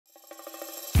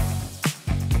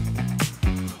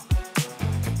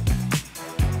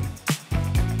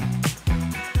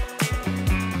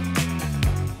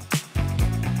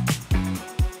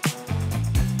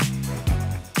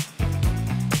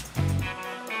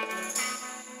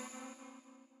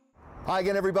Hi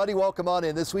again, everybody. Welcome on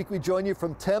in. This week we join you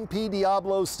from Tempe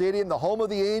Diablo Stadium, the home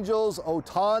of the Angels.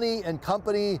 Ohtani and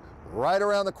company right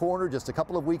around the corner, just a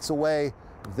couple of weeks away.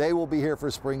 They will be here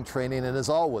for spring training, and as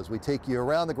always, we take you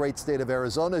around the great state of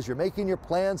Arizona as you're making your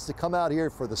plans to come out here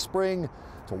for the spring,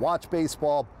 to watch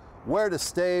baseball, where to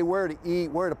stay, where to eat,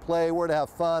 where to play, where to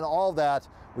have fun, all that.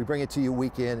 We bring it to you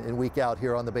week in and week out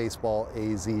here on the Baseball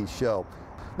AZ show.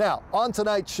 Now, on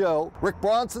tonight's show, Rick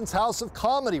Bronson's House of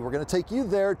Comedy. We're going to take you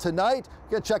there tonight.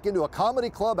 You're going to check into a comedy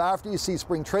club after you see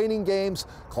spring training games.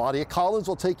 Claudia Collins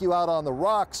will take you out on the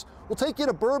rocks. We'll take you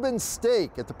to Bourbon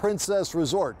Steak at the Princess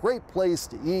Resort. Great place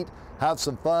to eat, have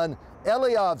some fun.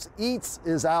 Eliav's Eats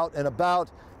is out and about,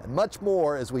 and much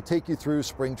more as we take you through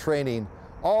spring training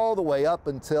all the way up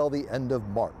until the end of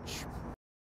March.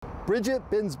 Bridget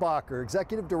Binsbacher,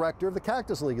 Executive Director of the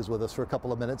Cactus League, is with us for a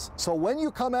couple of minutes. So when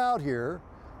you come out here,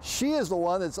 she is the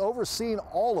one that's overseeing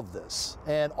all of this,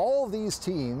 and all of these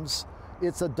teams.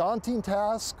 It's a daunting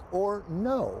task, or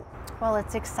no? Well,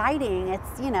 it's exciting.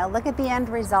 It's, look at the end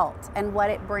result and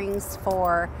what it brings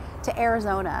to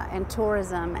Arizona and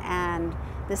tourism and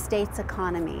the state's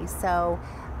economy. So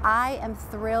I am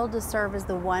thrilled to serve as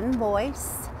the one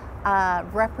voice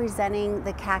representing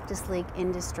the Cactus League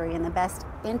industry and the best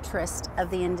interest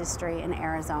of the industry in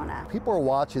Arizona. People are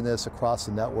watching this across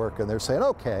the network and they're saying,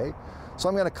 okay, so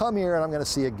I'm going to come here and I'm going to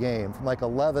see a game from like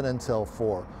 11 until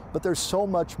 4. But there's so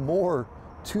much more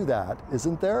to that,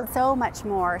 isn't there? So much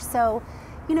more. So,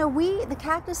 the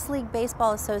Cactus League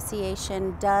Baseball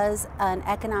Association does an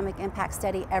economic impact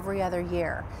study every other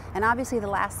year. And obviously the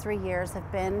last 3 years have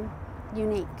been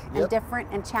unique and different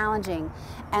and challenging.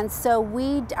 And so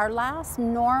our last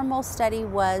normal study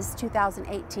was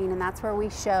 2018, and that's where we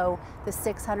show the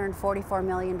 $644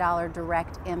 million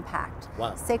direct impact.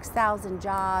 Wow. 6,000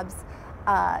 jobs,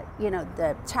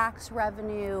 the tax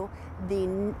revenue,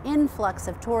 the influx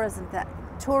of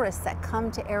tourists that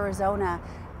come to Arizona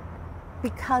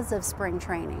because of spring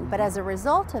training. But as a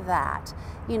result of that,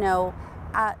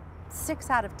 6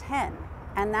 out of 10,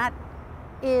 and that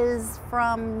is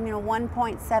from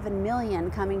 1.7 million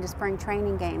coming to spring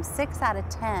training games. 6 out of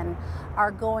 10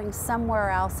 are going somewhere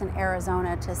else in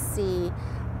Arizona to see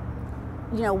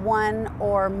one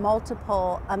or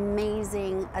multiple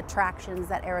amazing attractions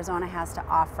that Arizona has to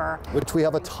offer. Which we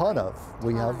have a ton of.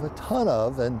 We have a ton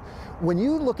of. And when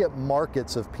you look at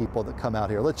markets of people that come out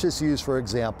here, let's just use, for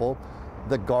example,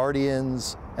 the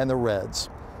Guardians and the Reds.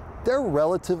 They're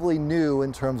relatively new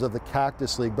in terms of the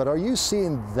Cactus League, but are you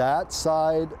seeing that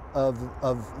side of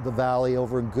the valley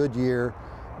over in Goodyear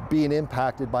being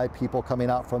impacted by people coming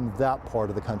out from that part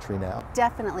of the country now?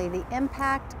 Definitely. The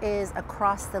impact is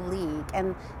across the league,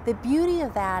 and the beauty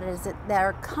of that is that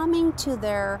they're coming to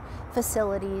their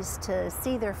facilities to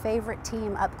see their favorite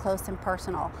team up close and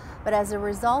personal. But as a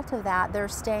result of that, they're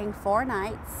staying 4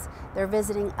 nights. They're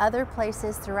visiting other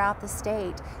places throughout the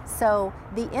state. So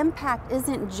the impact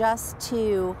isn't just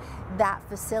to that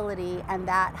facility and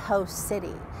that host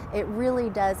city. It really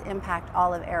does impact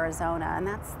all of Arizona, and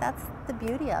that's the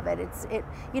beauty of it.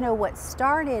 What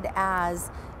started as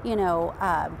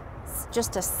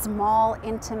just a small,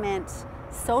 intimate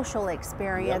social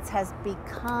experience has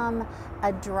become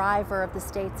a driver of the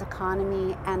state's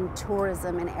economy and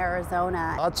tourism in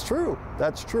Arizona. That's true.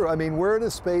 That's true. I mean, we're in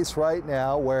a space right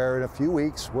now where in a few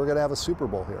weeks we're going to have a Super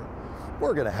Bowl here.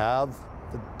 We're going to have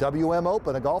the WM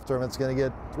Open, a golf tournament. It's going to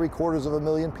get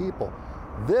 750,000 people.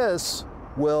 This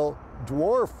will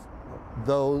dwarf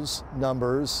those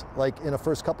numbers. Like in the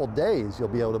first couple days, you'll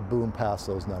be able to boom past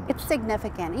those numbers. It's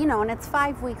significant, and it's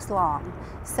 5 weeks long.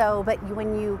 So, but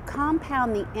when you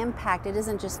compound the impact, it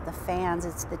isn't just the fans,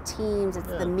 it's the teams, it's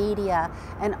the media,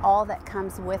 and all that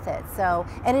comes with it. So,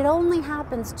 and it only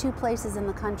happens 2 places in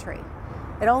the country.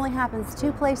 It only happens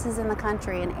 2 places in the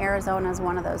country, and Arizona is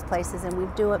one of those places, and we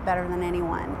do it better than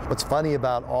anyone. What's funny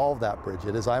about all of that,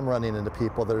 Bridget, is I'm running into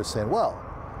people that are saying, well,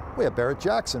 we have Barrett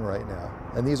Jackson right now,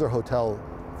 and these are hotel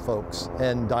folks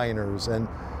and diners, and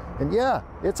yeah,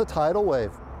 it's a tidal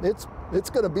wave. It's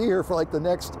going to be here for like the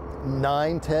next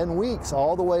 9-10 weeks,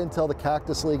 all the way until the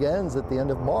Cactus League ends at the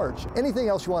end of March. Anything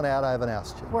else you want to add I haven't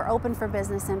asked you? We're open for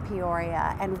business in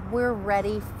Peoria, and we're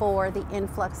ready for the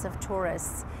influx of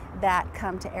tourists that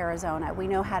come to Arizona. We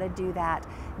know how to do that.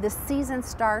 The season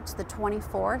starts the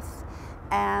 24th,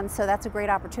 and so that's a great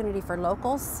opportunity for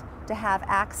locals to have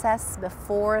access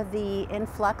before the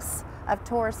influx of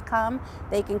tourists come.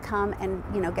 They can come and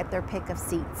get their pick of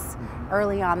seats.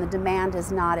 Early on, the demand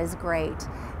is not as great.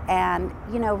 And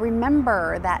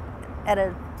remember that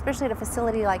especially at a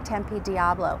facility like Tempe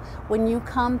Diablo, when you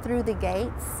come through the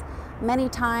gates, Many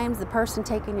times the person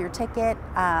taking your ticket,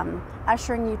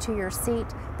 ushering you to your seat,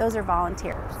 those are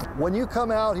volunteers. When you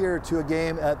come out here to a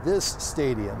game at this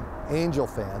stadium, Angel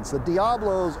fans, the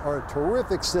Diablos are a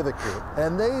terrific civic group,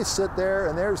 and they sit there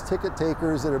and there's ticket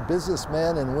takers that are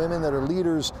businessmen and women that are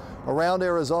leaders around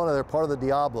Arizona. They're part of the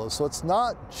Diablos. So it's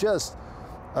not just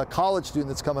a college student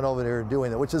that's coming over here and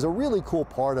doing it, which is a really cool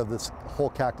part of this whole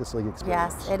Cactus League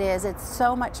experience. Yes, it is. It's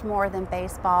so much more than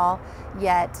baseball,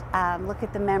 yet look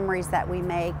at the memories that we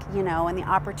make, you know, and the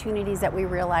opportunities that we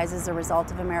realize as a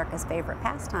result of America's favorite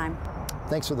pastime.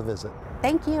 Thanks for the visit.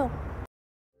 Thank you.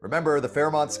 Remember, the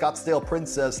Fairmont Scottsdale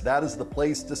Princess, that is the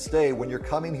place to stay when you're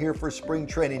coming here for spring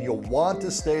training. You'll want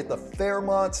to stay at the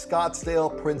Fairmont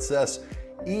Scottsdale Princess.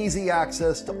 Easy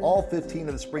access to all 15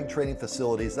 of the spring training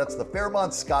facilities. That's the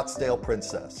Fairmont Scottsdale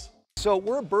Princess. So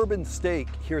we're at Bourbon Steak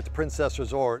here at the Princess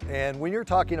Resort, and when you're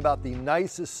talking about the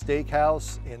nicest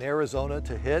steakhouse in Arizona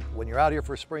to hit when you're out here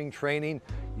for spring training,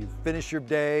 you finish your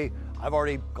day, I've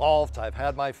already golfed, I've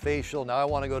had my facial, now I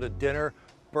want to go to dinner.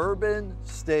 Bourbon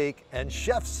Steak and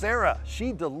Chef Sarah,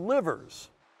 she delivers.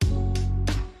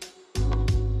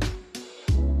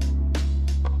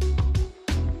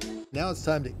 Now it's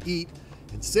time to eat.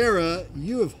 And Sarah,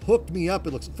 you have hooked me up.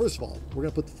 It looks, first of all, we're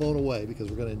gonna put the phone away because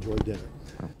we're gonna enjoy dinner.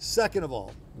 Second of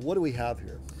all, what do we have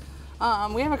here?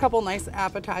 We have a couple nice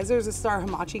appetizers. This is our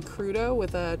hamachi crudo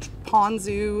with a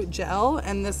ponzu gel,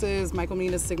 and this is Michael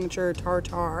Mina's signature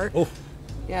tartare. Oh.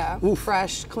 Yeah, Oof.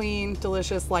 fresh, clean,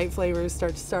 delicious, light flavors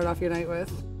to start off your night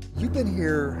with. You've been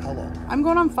here how long? I'm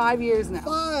going on 5 years now.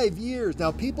 5 years.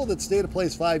 Now, people that stay at a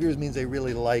place 5 years means they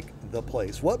really like the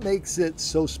place. What makes it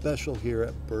so special here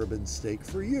at Bourbon Steak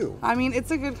for you? I mean,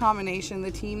 it's a good combination.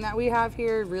 The team that we have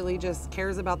here really just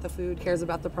cares about the food, cares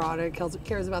about the product,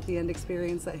 cares about the end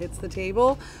experience that hits the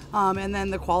table. And then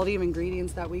the quality of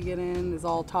ingredients that we get in is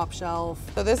all top shelf.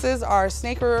 So this is our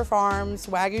Snake River Farms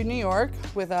Wagyu New York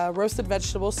with roasted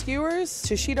vegetable skewers,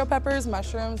 shishito peppers,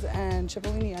 mushrooms, and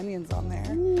cipollini onions on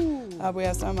there. We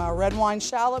have some red wine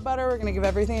shallot butter. We're gonna give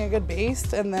everything a good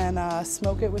baste and then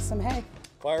smoke it with some hay.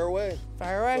 Fire away.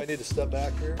 Fire away. Do I need to step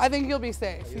back here? I think you'll be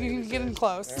safe. You can get in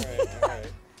close. All right, all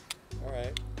right, all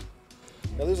right.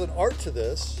 Now there's an art to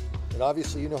this, and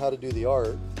obviously you know how to do the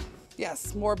art.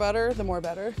 Yes, more butter, the more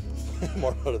better.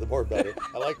 More butter, the more better.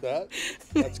 I like that.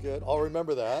 That's good. I'll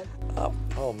remember that.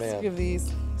 Oh man. Let's give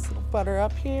these little butter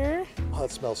up here. Oh,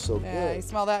 that smells so Yeah, good. you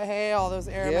smell that hay, all those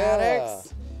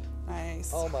aromatics.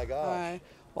 Nice. Oh my gosh.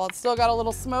 While it's still got a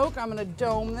little smoke, I'm gonna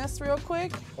dome this real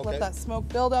quick. Okay. Let that smoke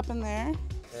build up in there.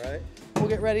 All right. We'll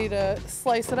get ready to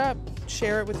slice it up,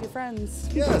 share it with your friends.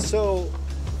 Yeah, so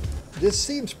this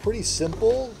seems pretty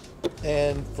simple,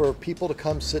 and for people to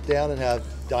come sit down and have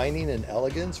dining and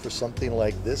elegance for something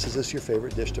like this, is this your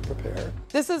favorite dish to prepare?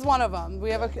 This is one of them. We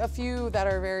have a few that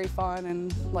are very fun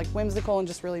and like whimsical and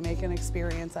just really make an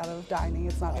experience out of dining.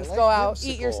 It's not just like go out,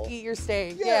 whimsical. eat your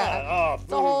steak. Yeah. Oh,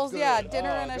 It's a whole, food, yeah, good.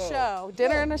 dinner Oh, and a go. show.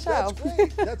 Dinner and a show.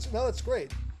 That's great. That's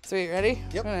great. Sweet, ready?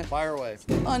 Yep, I'm gonna fire away.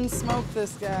 unsmoke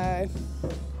this guy.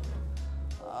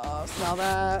 Oh, smell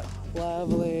that.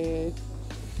 Lovely.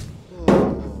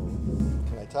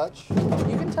 Can I touch? You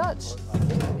can touch.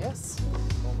 Yes.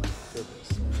 Oh my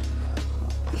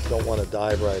goodness. Don't want to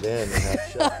dive right in and have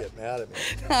chef get mad at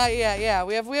me. Yeah.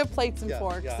 We have plates and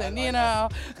forks, and you know.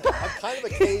 I'm kind of a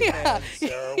caveman,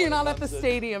 Sarah. when You're it not at the comes to-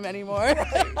 stadium anymore.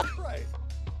 Right.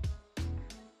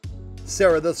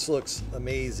 Sarah, this looks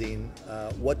amazing.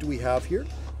 What do we have here?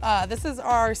 This is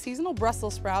our seasonal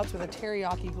Brussels sprouts with a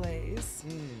teriyaki glaze.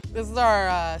 This is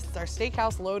our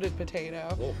steakhouse loaded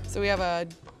potato. Oh. So we have a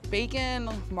bacon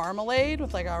marmalade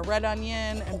with like a red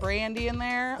onion and brandy in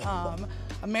there.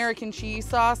 American cheese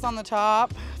sauce on the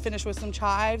top, finished with some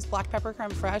chives, black pepper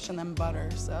creme fraiche, and then butter.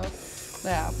 So,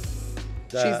 yeah,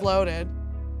 she's loaded.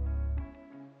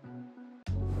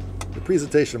 The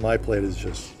presentation of my plate is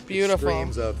just Beautiful.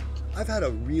 Extremes of, I've had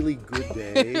a really good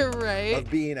day Right.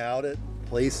 of being out at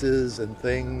places and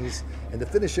things, and to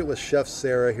finish it with Chef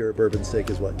Sarah here at Bourbon Steak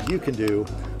is what you can do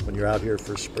when you're out here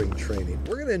for spring training.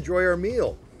 We're gonna enjoy our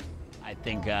meal. I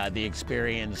think the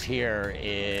experience here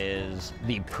is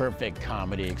the perfect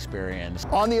comedy experience.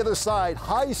 On the other side,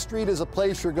 High Street is a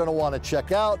place you're going to want to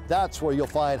check out. That's where you'll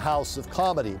find House of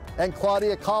Comedy and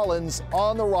Claudia Collins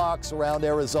on the rocks around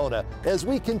Arizona as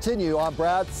we continue on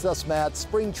Brad Cesmat's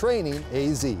Spring Training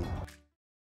AZ.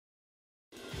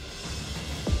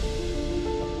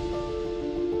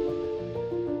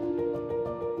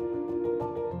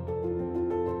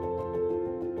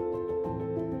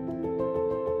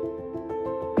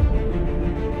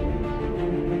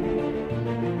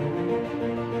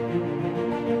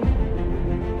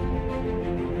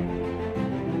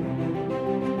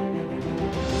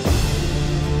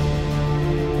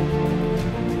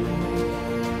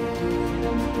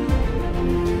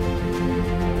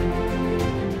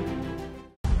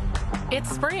 It's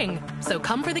spring, so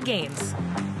come for the games.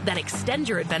 Then extend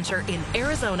your adventure in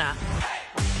Arizona.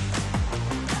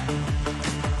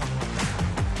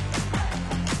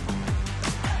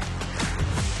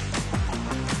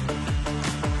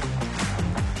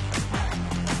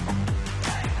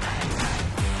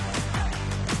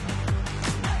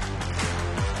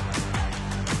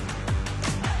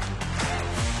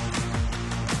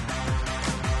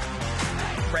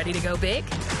 Ready to go big?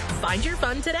 Find your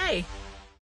fun today.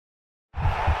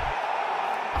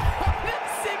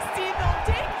 16th, they'll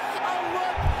take a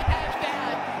look at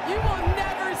that. You will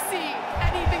never see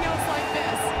anything else like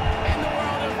this in the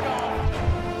world of golf.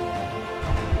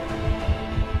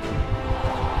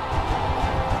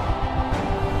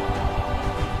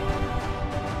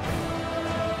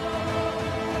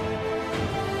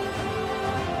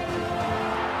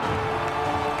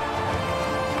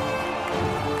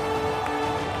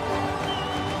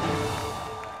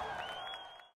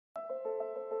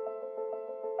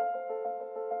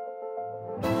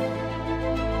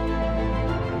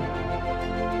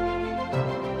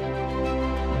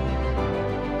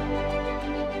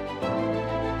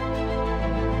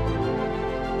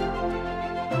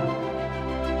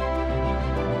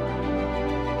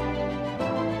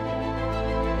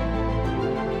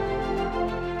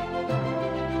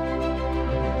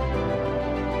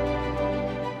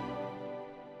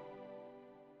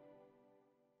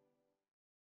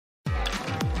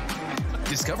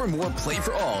 Discover more Play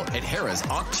for All at Harrah's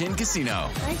Auction Casino.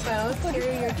 Hi folks, here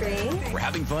are your drinks. Where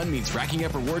having fun means racking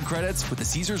up reward credits with the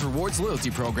Caesars Rewards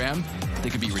loyalty program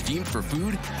that can be redeemed for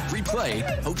food, free play,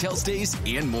 hotel stays,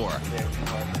 and more.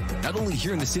 Not only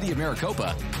here in the city of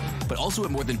Maricopa, but also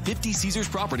at more than 50 Caesars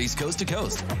properties coast to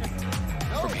coast.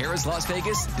 From Harrah's Las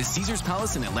Vegas to Caesars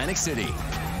Palace in Atlantic City.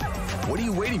 What are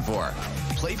you waiting for?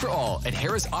 Play for All at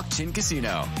Harrah's Auction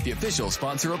Casino, the official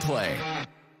sponsor of Play.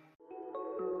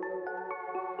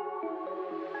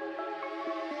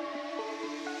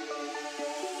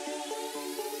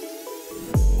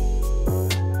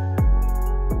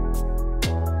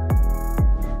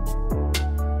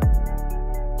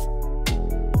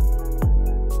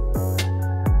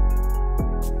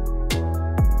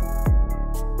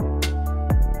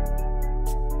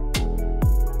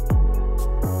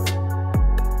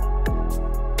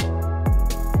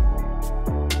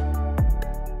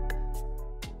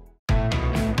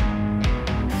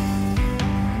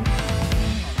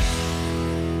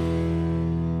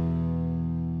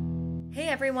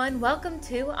 Everyone, welcome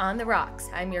to On the Rocks.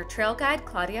 I'm your trail guide,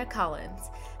 Claudia Collins,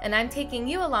 and I'm taking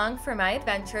you along for my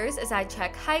adventures as I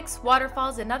check hikes,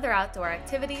 waterfalls, and other outdoor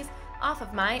activities off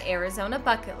of my Arizona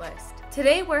bucket list.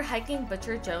 Today we're hiking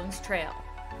Butcher Jones Trail.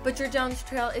 Butcher Jones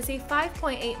Trail is a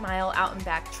 5.8 mile out and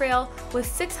back trail with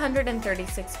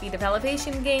 636 feet of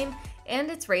elevation gain, and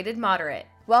it's rated moderate.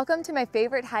 Welcome to my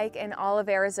favorite hike in all of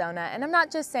Arizona, and I'm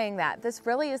not just saying that. This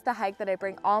really is the hike that I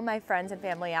bring all my friends and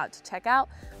family out to check out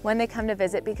when they come to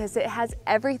visit because it has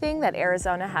everything that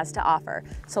Arizona has to offer.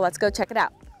 So let's go check it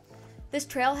out. This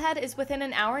trailhead is within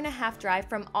an hour-and-a-half drive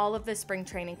from all of the spring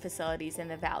training facilities in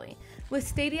the valley, with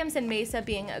stadiums in Mesa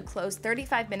being a close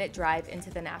 35-minute drive into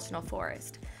the National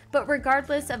Forest. But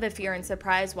regardless of if you're in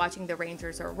Surprise watching the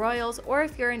Rangers or Royals, or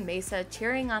if you're in Mesa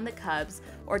cheering on the Cubs,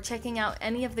 or checking out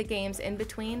any of the games in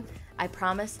between, I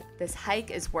promise this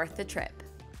hike is worth the trip.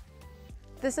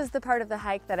 This is the part of the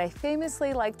hike that I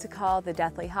famously like to call the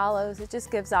Deathly Hollows. It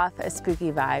just gives off a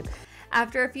spooky vibe.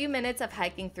 After a few minutes of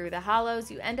hiking through the hollows,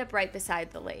 you end up right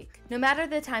beside the lake. No matter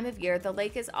the time of year, the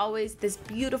lake is always this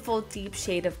beautiful deep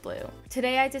shade of blue.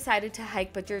 Today I decided to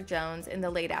hike Butcher Jones in the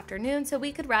late afternoon so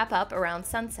we could wrap up around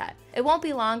sunset. It won't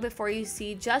be long before you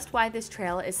see just why this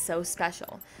trail is so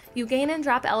special. You gain and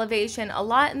drop elevation a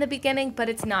lot in the beginning, but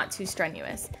it's not too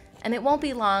strenuous. And it won't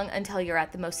be long until you're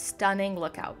at the most stunning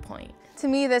lookout point. To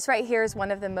me, this right here is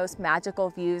one of the most magical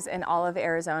views in all of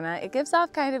Arizona. It gives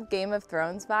off kind of Game of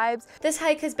Thrones vibes. This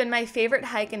hike has been my favorite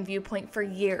hike and viewpoint for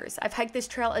years. I've hiked this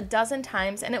trail a dozen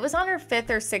times, and it was on our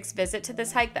 5th or 6th visit to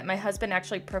this hike that my husband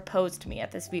actually proposed to me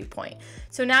at this viewpoint.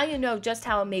 So now you know just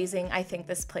how amazing I think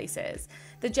this place is.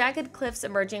 The jagged cliffs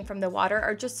emerging from the water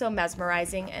are just so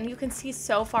mesmerizing, and you can see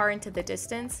so far into the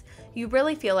distance. You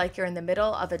really feel like you're in the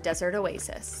middle of a desert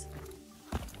oasis.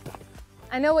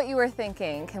 I know what you were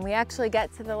thinking. Can we actually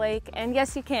get to the lake? And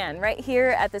yes, you can. Right here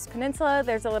at this peninsula,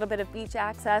 there's a little bit of beach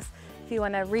access if you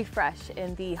want to refresh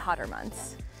in the hotter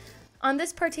months. On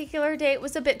this particular day, it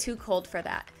was a bit too cold for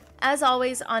that. As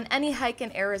always, on any hike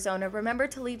in Arizona, remember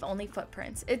to leave only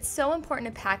footprints. It's so important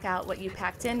to pack out what you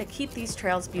packed in to keep these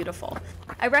trails beautiful.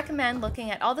 I recommend looking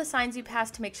at all the signs you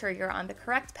pass to make sure you're on the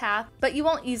correct path, but you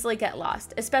won't easily get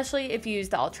lost, especially if you use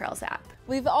the AllTrails app.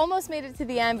 We've almost made it to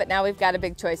the end, but now we've got a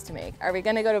big choice to make. Are we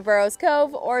going to go to Burroughs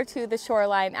Cove or to the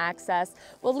shoreline access?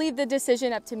 We'll leave the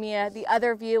decision up to Mia. The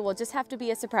other view will just have to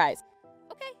be a surprise.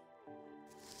 Okay.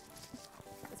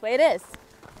 That's the way it is.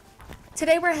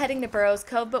 Today we're heading to Burroughs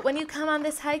Cove, but when you come on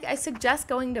this hike, I suggest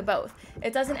going to both.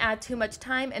 It doesn't add too much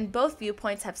time, and both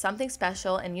viewpoints have something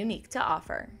special and unique to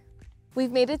offer.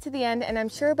 We've made it to the end, and I'm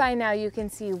sure by now you can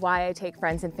see why I take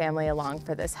friends and family along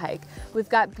for this hike. We've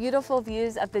got beautiful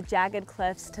views of the jagged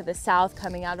cliffs to the south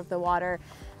coming out of the water,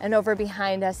 and over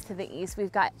behind us to the east,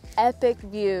 we've got epic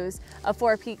views of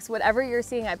Four Peaks. Whatever you're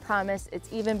seeing, I promise it's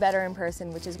even better in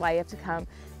person, which is why you have to come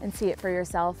and see it for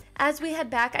yourself. As we head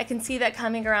back, I can see that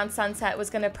coming around sunset was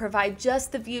going to provide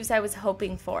just the views I was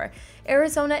hoping for.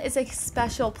 Arizona is a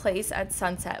special place at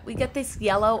sunset. We get this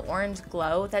yellow-orange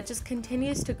glow that just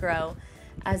continues to grow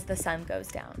as the sun goes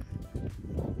down.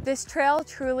 This trail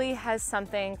truly has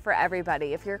something for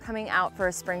everybody. If you're coming out for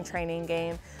a spring training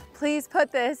game, please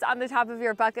put this on the top of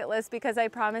your bucket list because I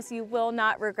promise you will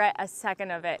not regret a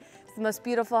second of it. It's the most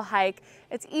beautiful hike.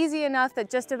 It's easy enough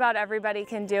that just about everybody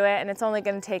can do it, and it's only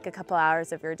going to take a couple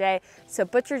hours of your day. So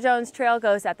Butcher Jones Trail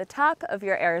goes at the top of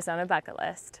your Arizona bucket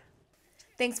list.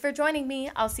 Thanks for joining me.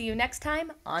 I'll see you next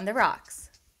time on The Rocks.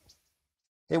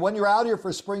 Hey, when you're out here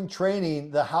for spring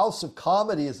training, the House of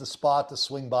Comedy is the spot to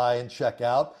swing by and check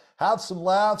out. Have some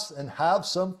laughs and have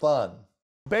some fun.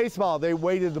 Baseball, they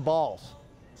weighted the balls.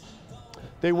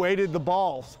 They weighted the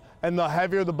balls, and the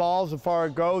heavier the balls, the farther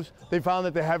it goes. They found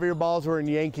that the heavier balls were in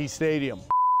Yankee Stadium.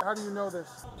 How do you know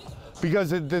this?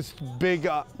 Because of this big,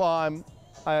 I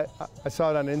saw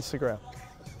it on Instagram.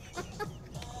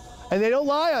 And they don't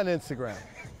lie on Instagram.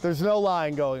 There's no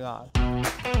lying going on.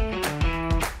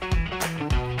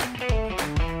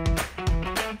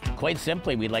 Quite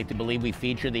simply, we'd like to believe we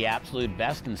feature the absolute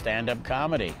best in stand-up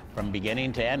comedy. From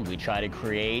beginning to end, we try to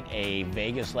create a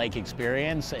Vegas-like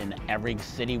experience in every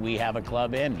city we have a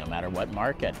club in, no matter what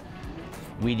market.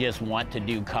 We just want to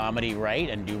do comedy right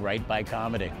and do right by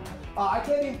comedy. I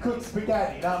can't even cook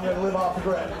spaghetti. Now I'm going to live off the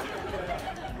grid.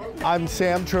 I'm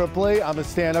Sam Tripoli. I'm a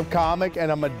stand-up comic,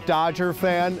 and I'm a Dodger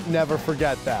fan. Never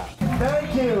forget that.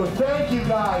 Thank you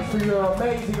guys for your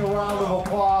amazing round of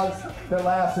applause that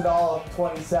lasted all of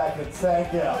 20 seconds.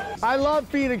 Thank you. I love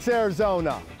Phoenix,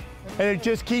 Arizona, and it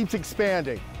just keeps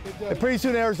expanding. And pretty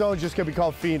soon Arizona's just gonna be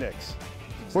called Phoenix.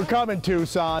 We're coming,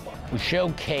 Tucson. We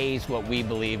showcase what we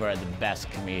believe are the best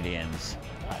comedians,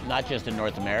 not just in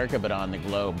North America, but on the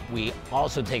globe. We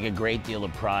also take a great deal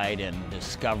of pride in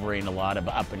discovering a lot of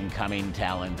up-and-coming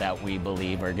talent that we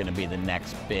believe are going to be the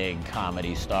next big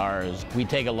comedy stars. We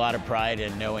take a lot of pride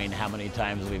in knowing how many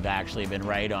times we've actually been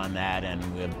right on that, and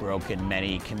we've broken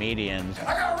many comedians.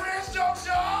 I got rich jokes,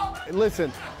 y'all!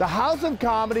 Listen, the House of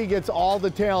Comedy gets all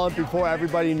the talent before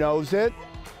everybody knows it.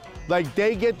 Like,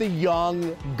 they get the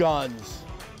young guns,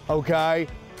 okay?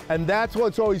 And that's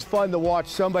what's always fun to watch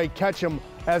somebody catch them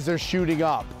as they're shooting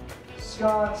up.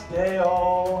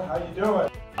 Scottsdale, how you doing?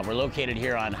 We're located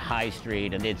here on High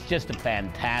Street, and it's just a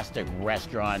fantastic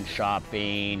restaurant,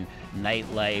 shopping,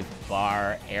 nightlife,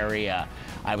 bar area.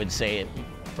 I would say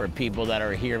for people that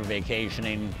are here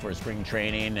vacationing for spring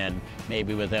training and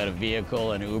maybe without a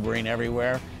vehicle and Ubering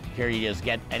everywhere, here you just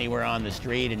get anywhere on the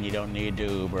street and you don't need to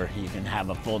Uber. You can have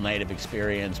a full night of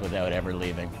experience without ever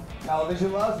leaving.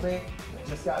 Television loves me.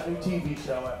 Just got a new TV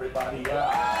show, everybody.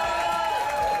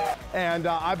 Yeah. And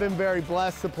I've been very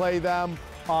blessed to play them.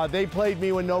 They played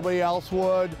me when nobody else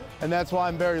would, and that's why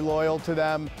I'm very loyal to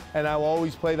them. And I will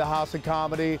always play the House of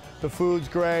Comedy. The food's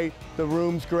great, the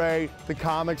room's great, the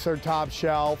comics are top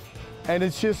shelf, and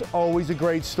it's just always a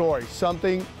great story.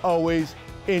 Something always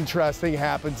interesting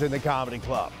happens in the comedy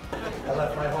club. I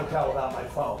left my hotel without my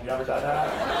phone. You ever done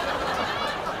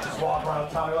that? Just walk around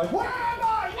town, you're like, where am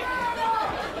I? Where am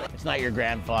I? It's not your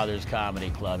grandfather's comedy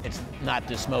club. It's not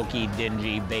the smoky,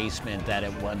 dingy basement that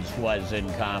it once was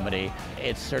in comedy.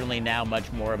 It's certainly now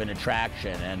much more of an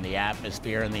attraction, and the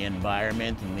atmosphere and the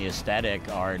environment and the aesthetic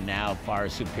are now far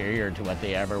superior to what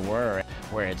they ever were,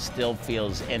 where it still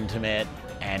feels intimate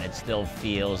and it still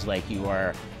feels like you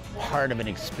are part of an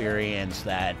experience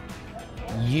that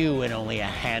you and only a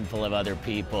handful of other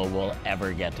people will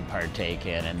ever get to partake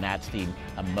in, and that's the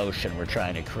emotion we're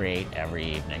trying to create every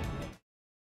evening.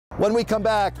 When we come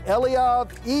back,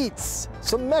 Eliav eats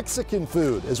some Mexican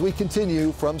food as we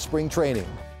continue from spring training.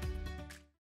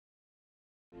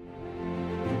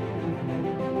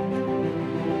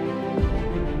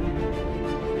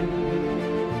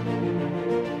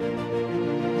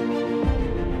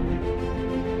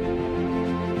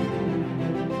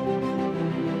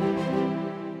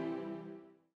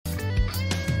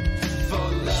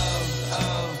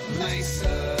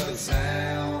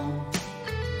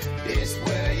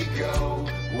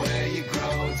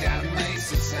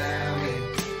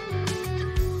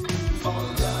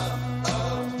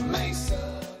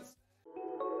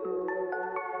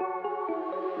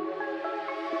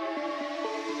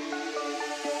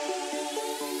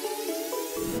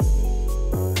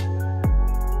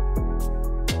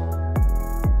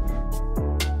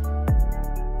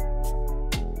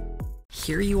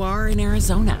 here you are in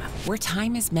Arizona, where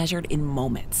time is measured in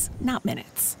moments, not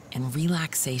minutes, and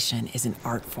relaxation is an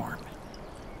art form.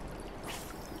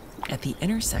 At the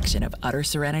intersection of utter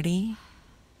serenity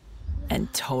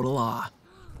and total awe,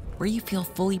 where you feel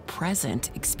fully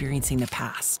present experiencing the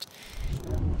past.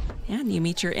 And you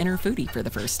meet your inner foodie for the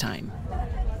first time,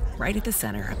 right at the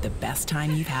center of the best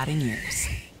time you've had in years.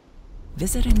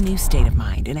 Visit a new state of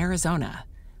mind in Arizona.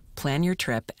 Plan your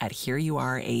trip at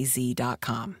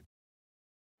hereyouareaz.com.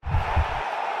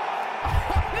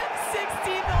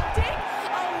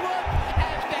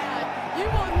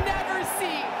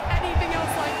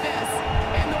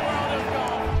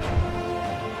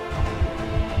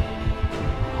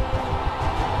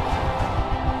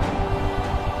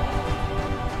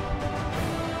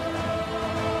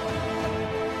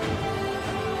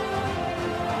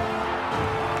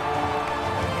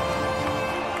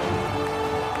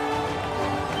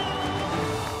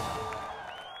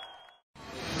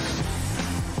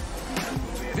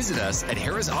 Visit us at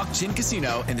Harrah's Auction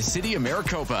Casino in the city of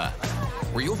Maricopa,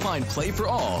 where you'll find play for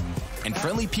all and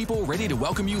friendly people ready to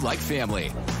welcome you like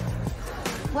family.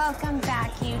 Welcome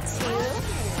back, you two.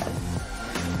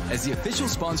 As the official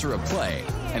sponsor of Play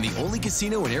and the only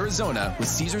casino in Arizona with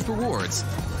Caesars Rewards,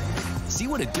 see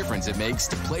what a difference it makes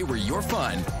to play where your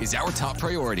fun is our top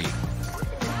priority.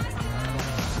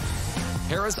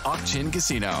 Harrah's Auction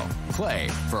Casino. Play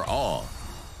for all.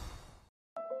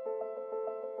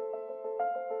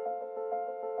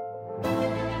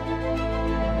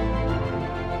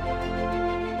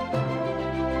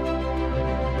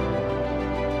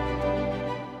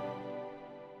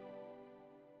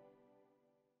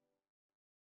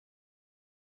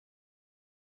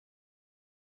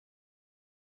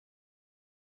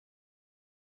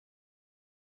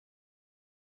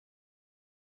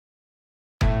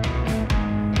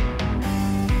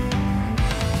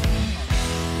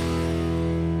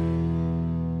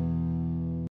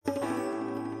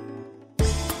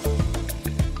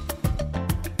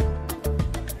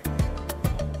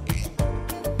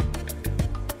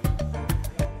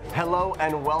 Hello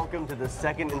and welcome to the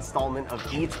second installment of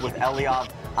Eats with Eliav.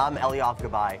 I'm Eliav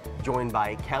Gabay, joined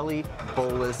by Kelly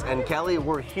Bolus. And Kelly,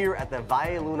 we're here at the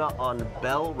Valle Luna on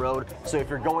Bell Road. So if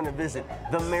you're going to visit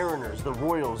the Mariners, the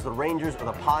Royals, the Rangers, or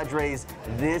the Padres,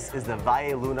 this is the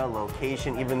Valle Luna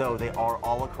location, even though they are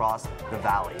all across the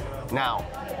valley. Now,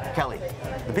 Kelly,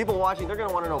 the people watching, they're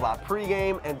gonna wanna know about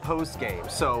pregame and postgame.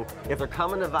 So if they're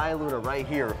coming to Valle Luna right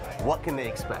here, what can they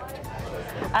expect?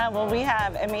 Well, we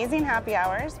have amazing happy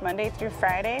hours Monday through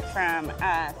Friday from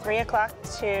 3 o'clock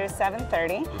to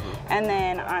 7:30, and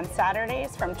then on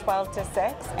Saturdays from 12 to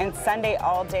 6, and Sunday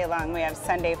all day long. We have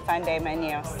Sunday Fun Day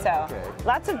menu. So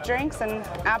lots of drinks and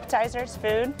appetizers,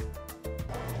 food.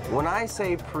 When I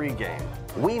say pregame,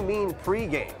 we mean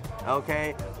pregame,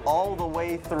 okay? All the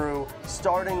way through,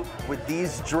 starting with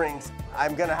these drinks.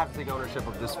 I'm gonna have to take ownership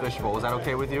of this fishbowl. Is that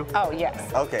okay with you? Oh,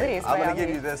 yes. Okay, Please, I'm gonna give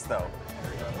you this though.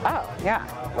 Oh, yeah.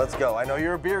 Let's go. I know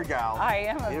you're a beer gal. I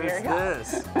am a beer gal. Here's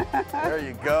this. There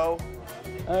you go.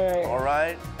 All right. All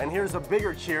right. And here's a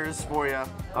bigger cheers for you.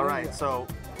 All right. So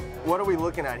what are we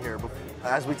looking at here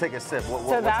as we take a sip?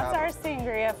 So that's our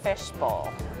sangria fish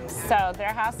bowl. So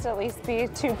there has to at least be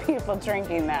 2 people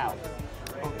drinking that.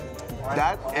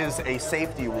 That is a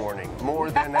safety warning more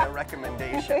than a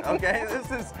recommendation. Okay.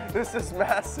 This is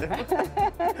massive.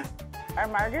 Our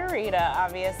margarita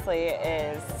obviously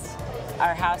is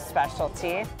our house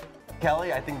specialty.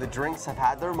 Kelly, I think the drinks have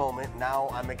had their moment. Now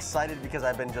I'm excited because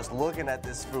I've been just looking at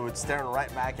this food, staring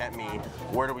right back at me.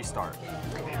 Where do we start?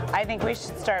 I think we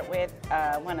should start with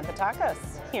one of the tacos.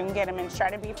 You can get them in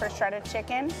shredded beef or shredded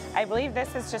chicken. I believe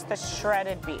this is just the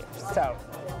shredded beef, so.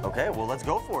 Okay, well, let's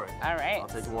go for it. All right. I'll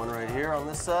take one right here on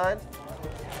this side.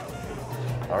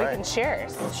 All we right. can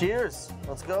cheers. Cheers.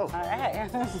 Let's go. All right.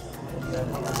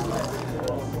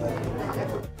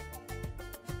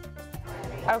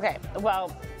 Okay,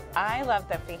 well, I love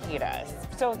the fajitas.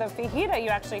 So the fajita, you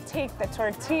actually take the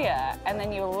tortilla and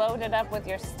then you load it up with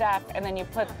your stuff and then you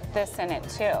put this in it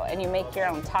too, and you make your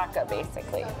own taco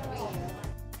basically.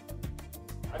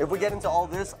 If we get into all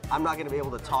this, I'm not gonna be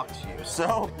able to talk to you.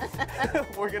 So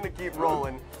we're gonna keep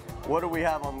rolling. What do we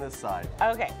have on this side?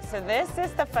 Okay, so this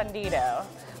is the fundito.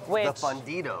 Which, the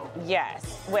fundito? Yes,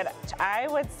 which I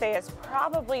would say is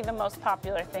probably the most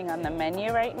popular thing on the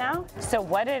menu right now. So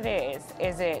what it is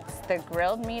it's the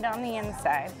grilled meat on the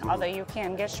inside, although you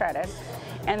can get shredded,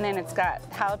 and then it's got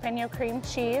jalapeno cream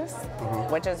cheese,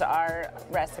 which is our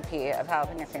recipe of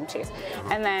jalapeno cream cheese,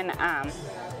 and then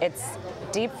it's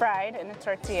deep fried in a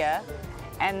tortilla,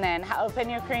 and then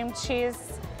jalapeno cream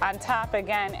cheese on top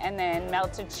again, and then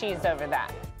melted cheese over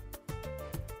that.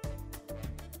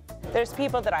 there's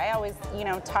people that I always,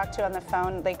 talk to on the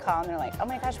phone. They call and they're like, oh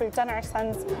my gosh, we've done our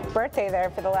son's birthday there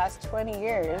for the last 20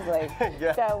 years. Like,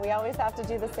 yeah. So we always have to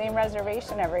do the same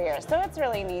reservation every year. So it's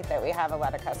really neat that we have a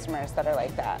lot of customers that are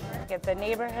like that. It's a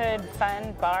neighborhood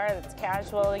fun bar that's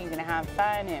casual. You can have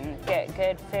fun and get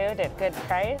good food at good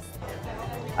price.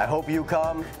 I hope you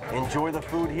come, enjoy the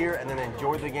food here, and then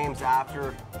enjoy the games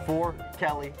after. For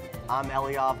Kelly, I'm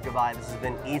Eliav. Goodbye. This has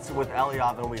been Eats with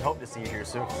Eliav, and we hope to see you here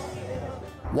soon.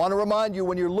 Want to remind you,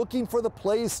 when you're looking for the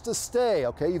place to stay,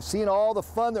 okay, you've seen all the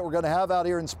fun that we're going to have out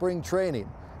here in spring training.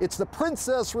 It's the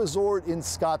Princess Resort in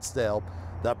Scottsdale.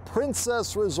 The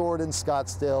Princess Resort in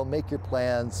Scottsdale. Make your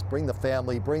plans, bring the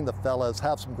family, bring the fellas,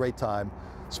 have some great time.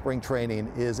 Spring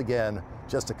training is, again,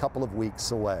 just a couple of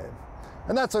weeks away.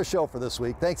 And that's our show for this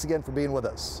week. Thanks again for being with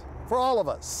us. For all of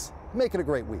us, make it a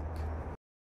great week.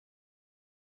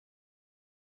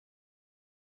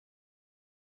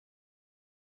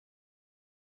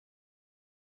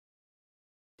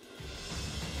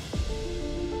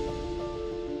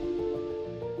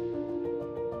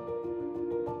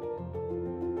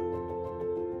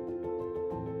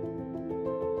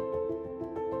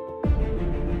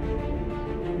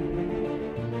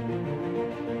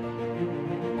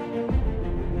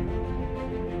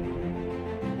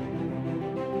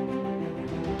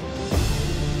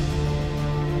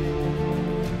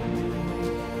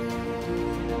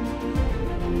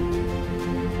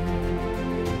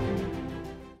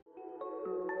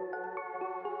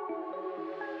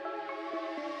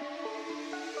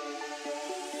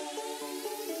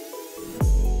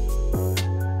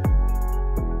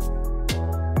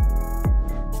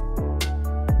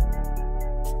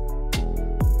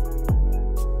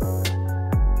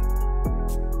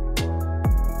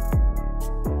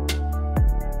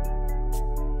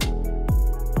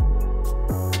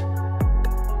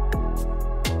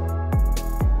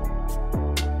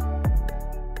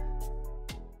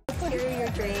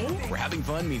 Having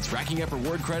fun means racking up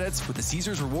reward credits with the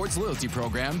Caesars Rewards loyalty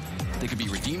program that can be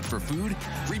redeemed for food,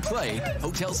 free play,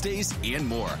 hotel stays, and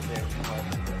more.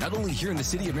 Not only here in the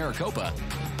city of Maricopa,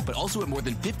 but also at more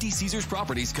than 50 Caesars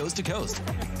properties coast to coast.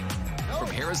 From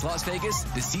Harrah's Las Vegas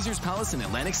to Caesars Palace in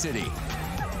Atlantic City.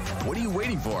 What are you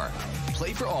waiting for?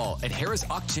 Play for all at Harrah's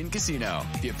Auction Casino,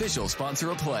 the official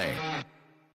sponsor of Play.